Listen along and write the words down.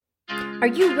Are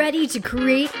you ready to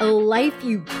create a life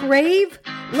you crave?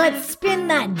 Let's spin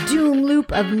that doom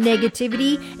loop of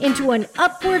negativity into an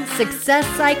upward success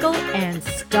cycle and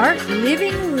start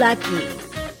living lucky.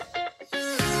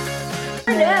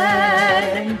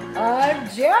 I'm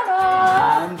Jenna.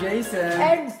 I'm Jason.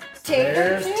 And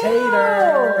There's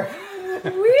Tater.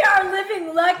 We are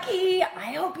living lucky.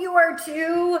 I hope you are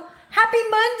too. Happy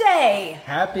Monday.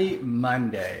 Happy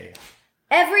Monday.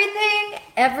 Everything,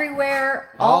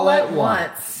 everywhere, all at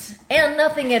once. And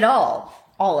nothing at all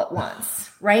at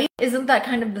once, right? Isn't that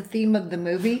kind of the theme of the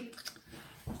movie?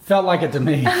 Felt like it to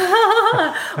me.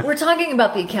 We're talking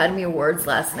about the Academy Awards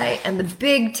last night, and the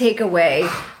big takeaway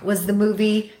was the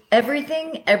movie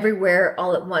Everything, Everywhere,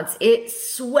 All at Once. It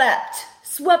swept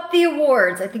the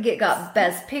awards. I think it got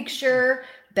Best Picture,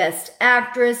 Best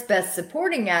Actress, Best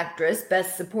Supporting Actress,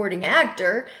 Best Supporting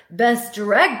Actor, Best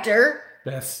Director.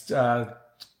 Best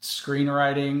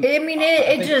screenwriting. I mean,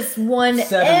 it just won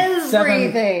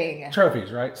everything. 7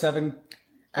 trophies, right? 7.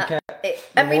 Okay.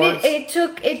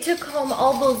 It took home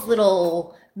all those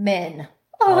little men.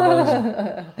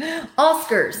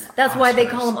 Oscars. That's why they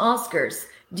call them Oscars.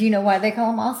 Do you know why they call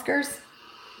them Oscars?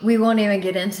 We won't even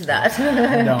get into that.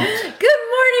 Don't. Good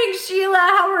morning, Sheila.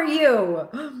 How are you?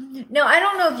 Now, I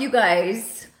don't know if you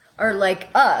guys are like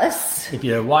us. If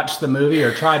you watched the movie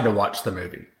or tried to watch the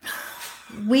movie.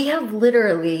 We have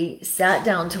literally sat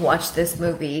down to watch this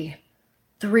movie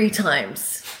 3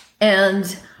 times.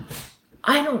 And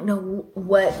I don't know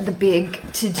what the big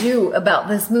to-do about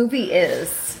this movie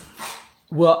is.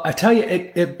 Well, I tell you,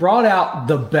 it brought out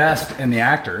the best in the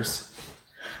actors.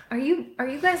 Are you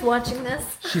guys watching this?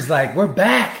 She's like, we're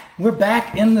back. We're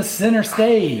back in the center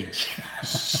stage.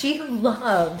 She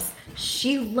loves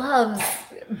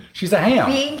She's a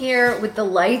ham. being here with the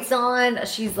lights on.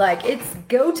 She's like, it's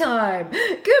go time.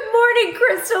 Good morning,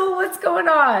 Crystal. What's going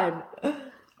on?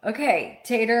 Okay,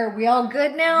 Tater, we all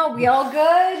good now? We all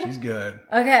good? She's good.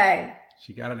 Okay.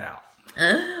 She got it out.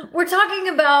 We're talking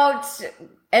about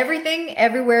everything,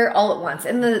 everywhere, all at once.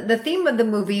 And the theme of the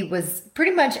movie was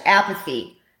pretty much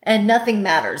apathy and nothing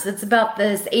matters. It's about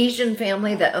this Asian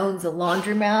family that owns a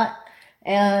laundromat.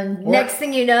 And next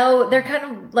thing you know, they're kind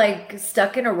of like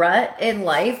stuck in a rut in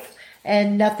life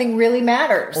and nothing really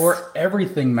matters. Or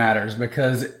everything matters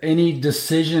because any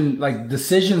decisions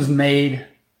made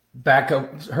back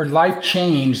up, her life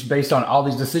changed based on all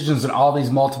these decisions and all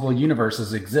these multiple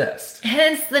universes exist.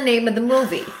 Hence the name of the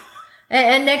movie.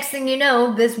 And next thing you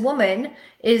know, this woman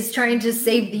is trying to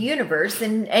save the universe.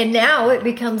 And now it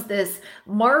becomes this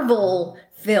Marvel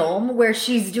film where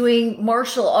she's doing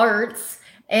martial arts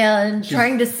and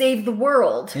trying to save the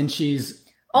world. And she's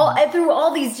through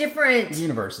all these different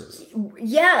universes.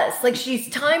 Yes, like she's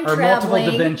time or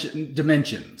traveling. Multiple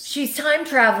dimensions. She's time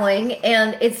traveling,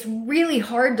 and it's really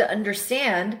hard to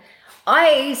understand.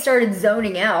 I started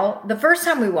zoning out. The first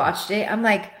time we watched it, I'm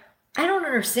like, I don't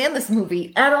understand this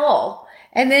movie at all.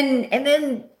 And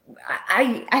then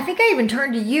I think I even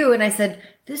turned to you and I said,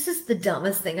 this is the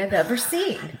dumbest thing I've ever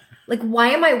seen. Like, why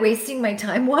am I wasting my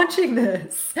time watching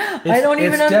this?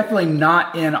 It's definitely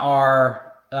not in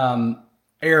our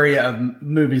area of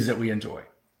movies that we enjoy.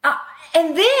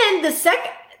 And then the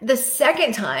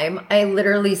second time, I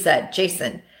literally said,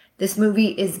 Jason, this movie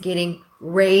is getting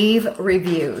rave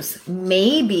reviews.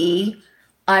 Maybe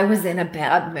I was in a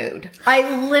bad mood.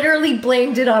 I literally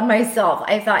blamed it on myself.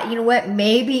 I thought, you know what?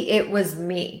 Maybe it was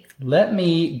me. Let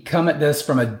me come at this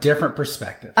from a different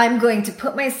perspective. I'm going to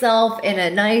put myself in a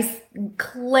nice,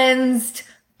 cleansed,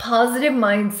 positive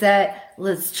mindset.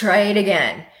 Let's try it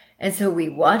again. And so we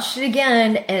watched it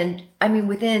again. And I mean,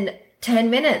 within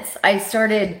 10 minutes, I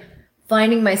started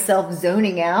finding myself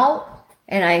zoning out.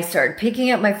 And I started picking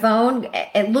up my phone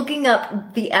and looking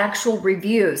up the actual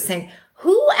reviews saying,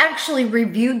 who actually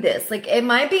reviewed this? Like, am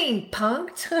I being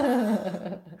punked? Who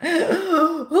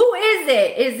is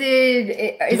it? Is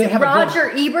it Roger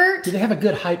Ebert? Do they have a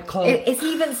good hype club? Is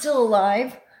he even still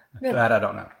alive? That I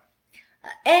don't know.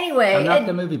 Anyway. I'm not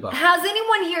the movie buff. Has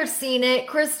anyone here seen it?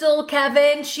 Crystal,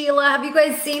 Kevin, Sheila, have you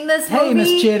guys seen this movie? Hey,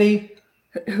 Miss Chitty.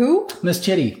 Who? Miss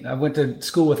Chitty. I went to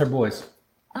school with her boys.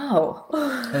 Oh.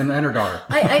 And her daughter.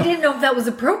 I didn't know if that was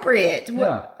appropriate.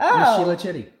 Yeah. Oh. Miss Sheila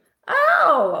Chitty.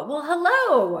 Oh, well,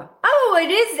 hello. Oh,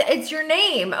 it's your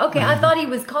name. Okay, I thought he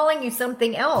was calling you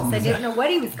something else. I didn't know what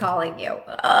he was calling you.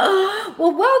 Well,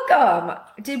 welcome.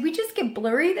 Did we just get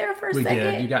blurry there for a second? We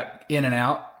did. You got in and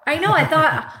out. I know. I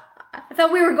thought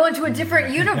we were going to a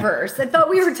different universe. I thought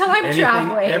we were time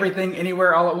traveling. Everything,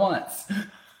 anywhere, all at once.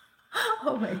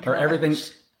 Oh my god. Or everything,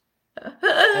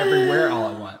 everywhere,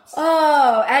 all at once.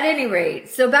 Oh, at any rate.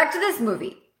 So back to this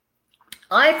movie.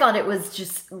 I thought it was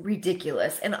just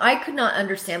ridiculous and I could not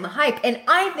understand the hype. And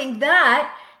I think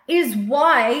that is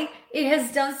why it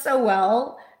has done so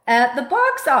well at the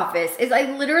box office. Is I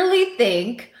literally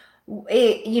think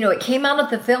it came out at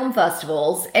the film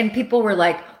festivals and people were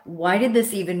like, why did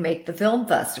this even make the film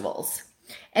festivals?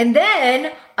 And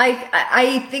then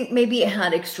I think maybe it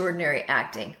had extraordinary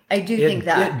acting. I do think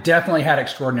that. It definitely had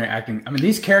extraordinary acting. I mean,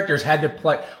 these characters had to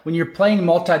play, when you're playing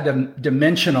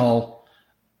multi-dimensional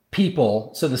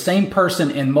people, so the same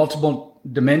person in multiple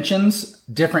dimensions,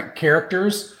 different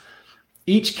characters,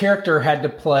 each actor had to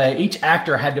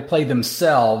play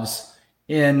themselves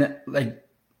in like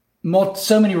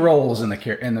so many roles in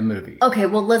the movie. Okay,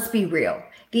 well, let's be real.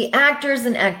 The actors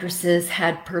and actresses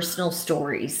had personal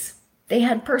stories. They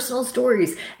had personal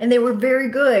stories and they were very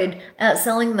good at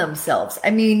selling themselves.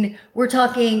 I mean, we're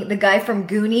talking the guy from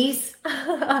Goonies.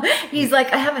 He's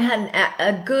like, I haven't had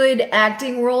a good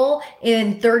acting role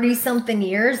in 30 something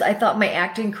years. I thought my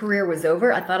acting career was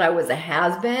over. I thought I was a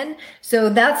has-been. So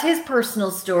that's his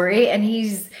personal story. And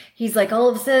he's like, all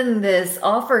of a sudden this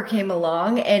offer came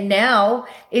along and now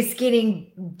it's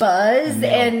getting buzz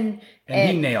and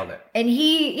he nailed it. And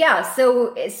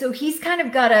so he's kind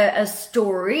of got a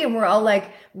story and we're all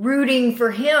like rooting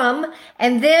for him.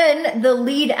 And then the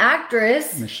lead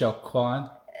actress, Michelle Kwan.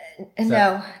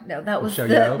 No, that was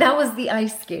the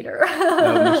ice skater.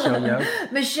 No, Michelle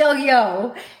Yeoh. Michelle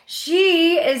Yeoh.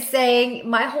 She is saying,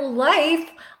 my whole life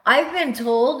I've been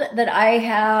told that I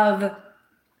have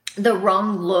the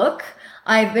wrong look.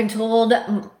 I've been told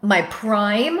I'm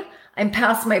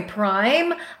past my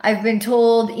prime. I've been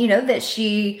told, that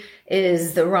she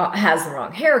has the wrong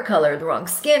hair color, the wrong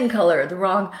skin color, the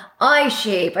wrong eye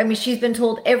shape. I mean, she's been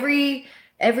told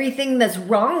everything that's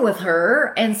wrong with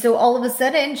her. And so all of a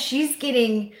sudden she's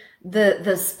getting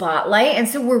the spotlight. And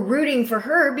so we're rooting for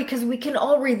her because we can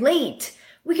all relate.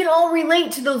 We can all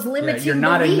relate to those limiting you're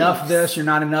not beliefs. Enough this, you're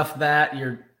not enough that,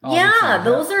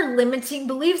 those are limiting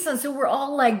beliefs. And so we're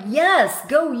all like, yes,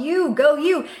 go you, go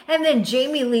you. And then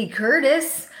Jamie Lee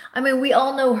Curtis, I mean, we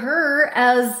all know her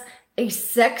as a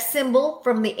sex symbol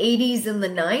from the 80s and the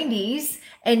 90s.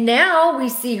 And now we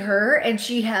see her and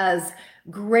she has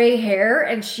gray hair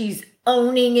and she's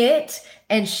owning it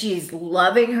and she's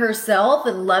loving herself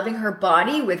and loving her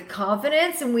body with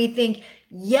confidence. And we think,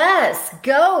 yes,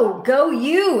 go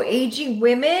you, aging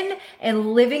women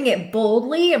and living it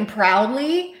boldly and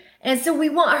proudly. And so we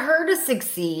want her to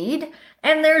succeed.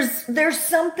 And there's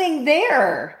something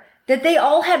there that they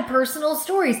all had personal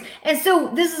stories. And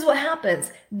so this is what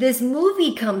happens. This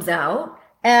movie comes out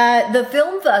at the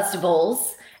film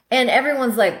festivals and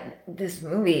everyone's like, this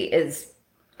movie is,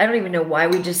 I don't even know why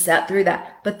we just sat through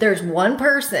that. But there's one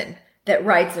person that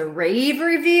writes a rave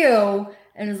review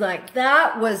and is like,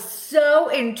 that was so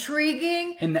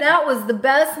intriguing. That was the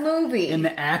best movie. And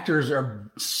the actors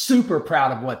are super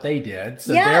proud of what they did.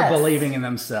 So they're believing in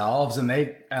themselves and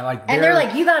they're like,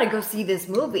 you got to go see this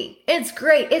movie. It's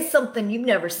great. It's something you've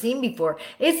never seen before.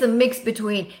 It's a mix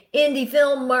between indie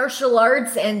film, martial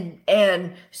arts,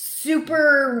 and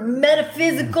super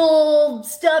metaphysical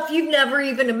stuff you've never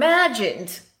even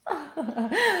imagined.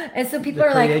 And so people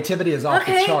are like, creativity is off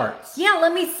the charts. Yeah,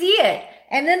 let me see it.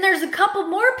 And then there's a couple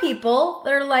more people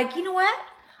that are like, you know what?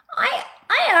 I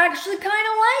actually kind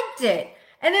of liked it.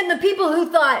 And then the people who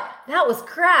thought that was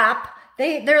crap,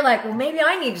 they're like, well, maybe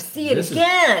I need to see it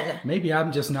again. Maybe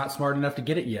I'm just not smart enough to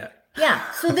get it yet. Yeah.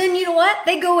 So then you know what?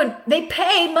 They go and they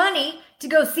pay money to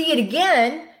go see it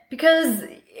again because,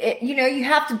 you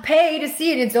have to pay to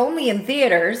see it. It's only in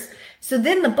theaters. So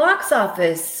then the box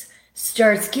office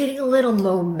starts getting a little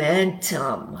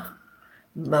momentum.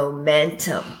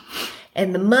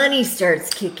 And the money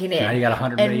starts kicking in. Now you got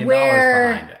 $100 million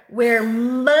behind it. Where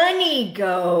money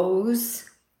goes,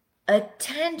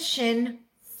 attention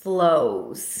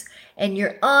flows. And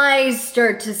your eyes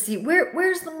start to see,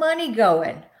 where's the money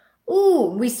going?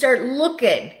 Ooh, we start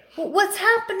looking. What's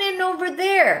happening over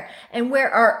there? And where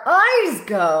our eyes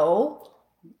go,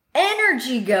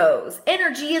 energy goes.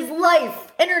 Energy is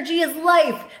life. Energy is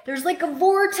life. There's like a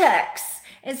vortex.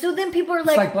 And so then people are it's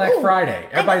like Black Friday.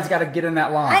 Everybody's got to get in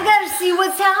that line. I got to see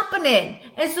what's happening.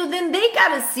 And so then they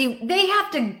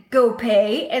have to go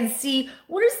pay and see,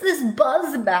 what is this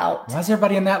buzz about? Why is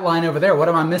everybody in that line over there? What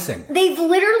am I missing? They've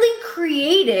literally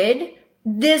created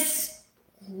this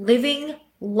living,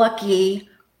 lucky,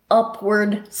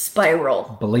 upward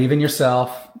spiral. Believe in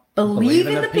yourself. Believe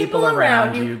in the people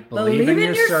around you. Believe in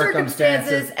your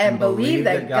circumstances. And believe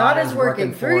that God is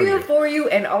working through you, for you,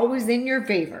 and always in your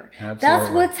favor. Absolutely. That's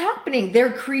what's happening.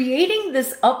 They're creating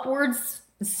this upward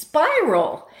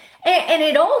spiral. And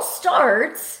it all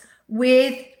starts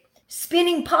with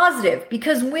spinning positive.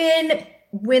 Because when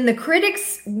when the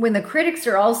critics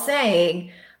are all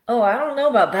saying, "Oh, I don't know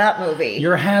about that movie."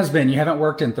 You're a has-been. You haven't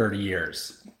worked in 30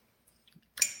 years.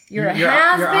 You're a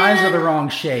has-been. Your eyes are the wrong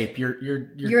shape. You're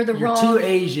too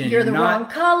Asian. You're the wrong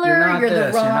color. You're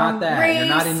the wrong You're not that. race. You're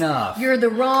not enough. You're the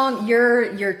wrong.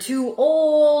 You're too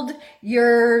old.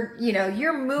 Your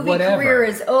movie career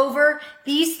is over.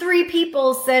 These three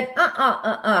people said,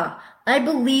 I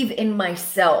believe in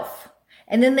myself.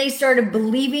 And then they started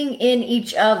believing in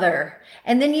each other.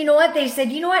 And then you know what? They said,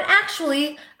 you know what?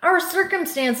 Actually, our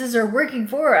circumstances are working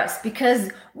for us because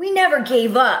we never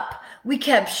gave up. We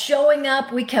kept showing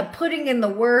up. We kept putting in the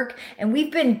work, and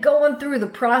we've been going through the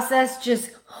process, just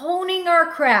honing our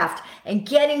craft and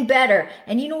getting better.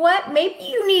 And you know what? Maybe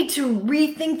you need to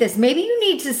rethink this. Maybe you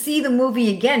need to see the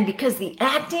movie again because the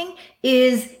acting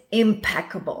is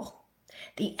impeccable.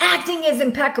 The acting is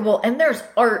impeccable, and there's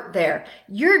art there.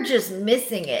 You're just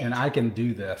missing it. And I can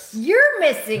do this. You're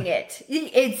missing it.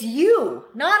 It's you,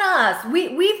 not us.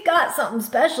 We've got something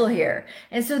special here.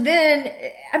 And so then,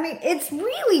 I mean, it's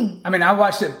really... I mean, I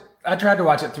watched it. I tried to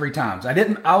watch it 3 times.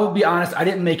 I will be honest, I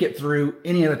didn't make it through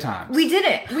any of the times. We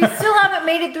didn't. We still haven't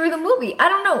made it through the movie. I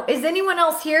don't know. Is anyone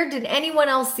else here? Did anyone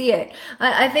else see it?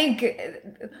 I think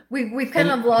we've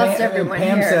kind of lost everyone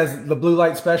Pam here. says the blue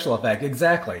light special effect.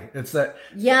 Exactly. It's that.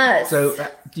 Yes. So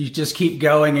you just keep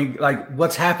going and like,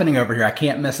 what's happening over here? I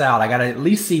can't miss out. I got to at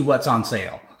least see what's on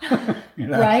sale. You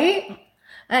know? Right?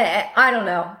 I don't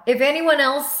know. If anyone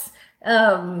else...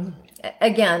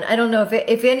 Again, I don't know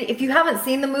if you haven't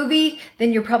seen the movie,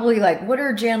 then you're probably like, what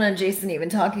are Jana and Jason even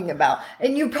talking about?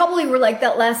 And you probably were like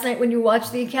that last night when you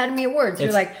watched the Academy Awards.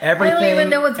 You're like, I don't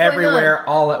even know what's going on. Everywhere,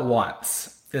 all at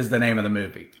once is the name of the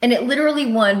movie. And it literally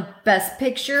won Best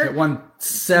Picture. It won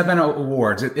 7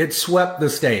 awards. It swept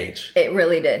the stage. It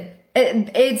really did.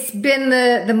 It's been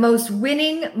the most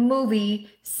winning movie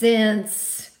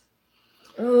since...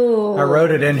 Oh, I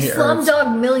wrote it in here.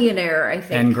 Slumdog Millionaire, I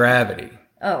think. And Gravity.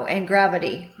 Oh, and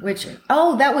Gravity,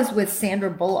 that was with Sandra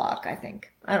Bullock, I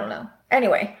think. I don't know.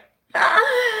 Anyway,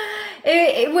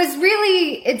 it was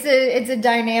really, it's a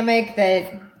dynamic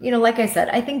that, like I said,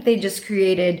 I think they just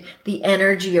created the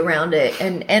energy around it.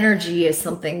 And energy is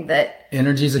something that...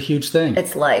 Energy is a huge thing.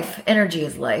 It's life. Energy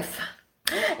is life.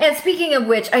 And speaking of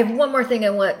which, I have one more thing I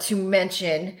want to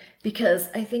mention because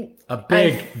I think...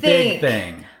 big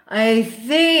thing. I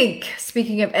think,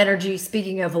 speaking of energy,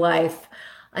 speaking of life,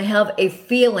 I have a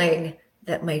feeling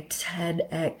that my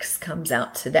TEDx comes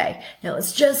out today. Now,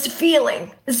 it's just a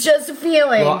feeling. It's just a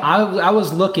feeling. Well, I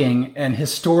was looking, and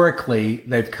historically,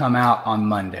 they've come out on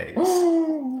Mondays.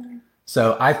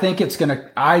 So I think it's going to...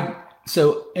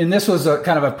 and this was a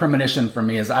kind of a premonition for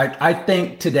me, is I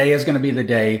think today is going to be the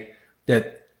day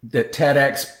that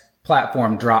TEDx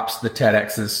platform drops the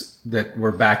TEDx's that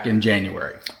were back in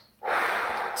January.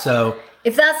 So...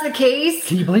 If that's the case...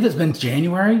 Can you believe it's been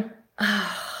January?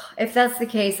 If that's the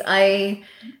case, I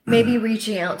may be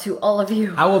reaching out to all of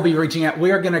you. I will be reaching out. We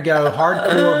are going to go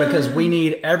hardcore because we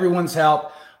need everyone's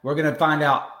help. We're going to find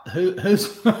out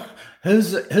who's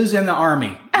in the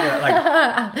army.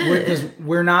 Because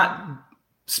we're not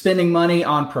spending money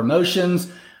on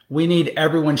promotions. We need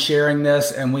everyone sharing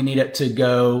this, and we need it to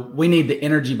go. We need the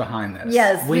energy behind this.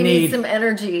 Yes, we need some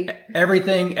energy.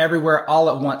 Everything, everywhere, all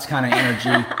at once kind of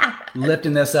energy.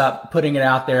 Lifting this up, putting it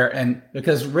out there, and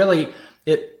because really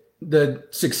the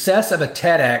success of a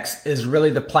TEDx is really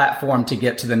the platform to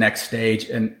get to the next stage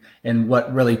and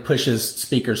what really pushes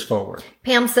speakers forward.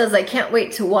 Pam says, I can't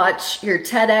wait to watch your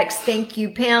TEDx. Thank you,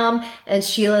 Pam. And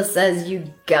Sheila says,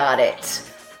 you got it.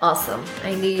 Awesome.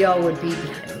 I knew y'all would be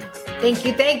behind me. Thank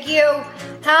you. Thank you.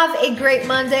 Have a great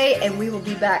Monday, and we will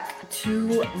be back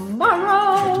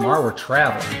tomorrow. Tomorrow we're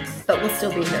traveling. But we'll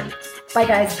still be here. Bye,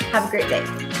 guys. Have a great day.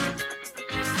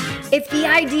 If the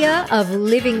idea of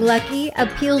living lucky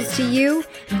appeals to you,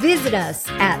 visit us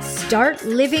at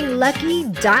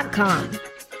startlivinglucky.com.